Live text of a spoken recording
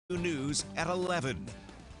News at 11.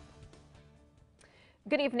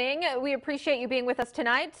 Good evening. We appreciate you being with us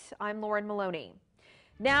tonight. I'm Lauren Maloney.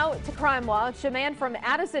 Now to Crime Watch. A man from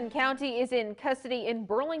Addison County is in custody in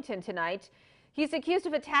Burlington tonight. He's accused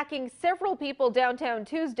of attacking several people downtown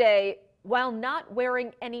Tuesday while not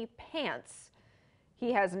wearing any pants.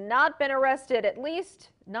 He has not been arrested, at least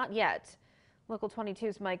not yet. Local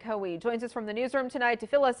 22's Mike Hoey joins us from the newsroom tonight to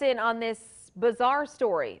fill us in on this bizarre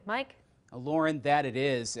story. Mike? Lauren, that it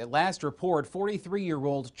is. At last report,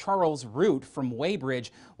 43-year-old Charles Root from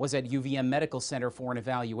Weybridge was at UVM Medical Center for an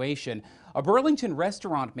evaluation. A Burlington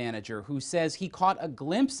restaurant manager who says he caught a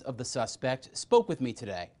glimpse of the suspect spoke with me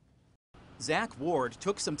today. Zach Ward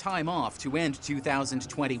took some time off to end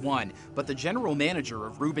 2021, but the general manager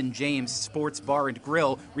of Reuben James Sports Bar and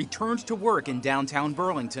Grill returned to work in downtown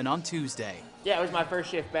Burlington on Tuesday. Yeah, it was my first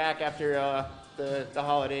shift back after the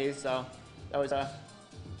holidays, so that was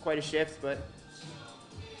quite a shift, but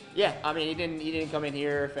yeah, I mean, he didn't come in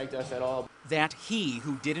here, affect us at all. That he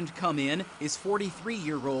who didn't come in is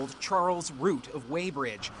 43-year-old Charles Root of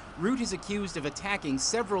Weybridge. Root is accused of attacking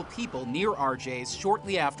several people near RJ's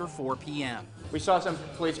shortly after 4 p.m. We saw some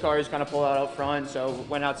police cars kind of pull out front, so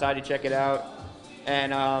went outside to check it out.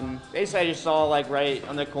 And basically I just saw, like, right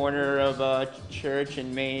on the corner of Church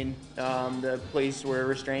and Main, the police were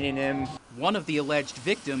restraining him. One of the alleged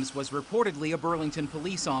victims was reportedly a Burlington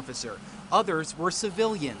police officer. Others were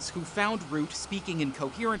civilians who found Root speaking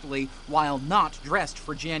incoherently while not dressed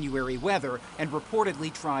for January weather and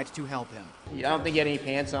reportedly tried to help him. I don't think he had any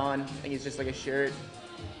pants on. I think it's just like a shirt.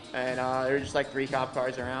 And there were just like 3 cop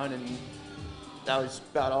cars around, and that was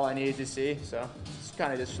about all I needed to see, so it's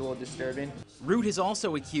kind of just a little disturbing. Root is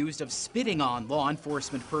also accused of spitting on law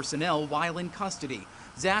enforcement personnel while in custody.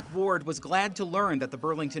 Zach Ward was glad to learn that the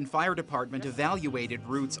Burlington Fire Department evaluated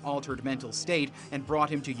Root's altered mental state and brought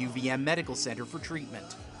him to UVM Medical Center for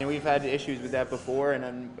treatment. And we've had issues with that before,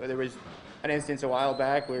 and there was an instance a while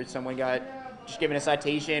back where someone got just given a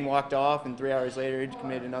citation, walked off, and 3 hours later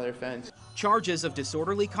committed another offense. Charges of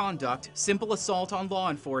disorderly conduct, simple assault on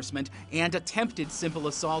law enforcement, and attempted simple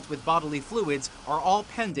assault with bodily fluids are all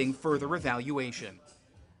pending further evaluation.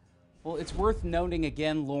 Well, it's worth noting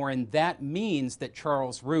again, Lauren, that means that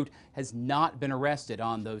Charles Root has not been arrested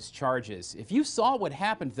on those charges. If you saw what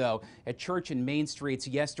happened, though, at Church and Main Streets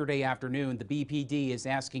yesterday afternoon, the BPD is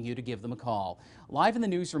asking you to give them a call. Live in the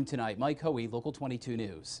newsroom tonight, Mike Hoey, Local 22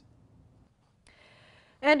 News.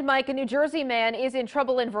 And Mike, a New Jersey man is in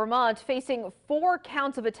trouble in Vermont, facing 4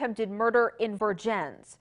 counts of attempted murder in Vergennes.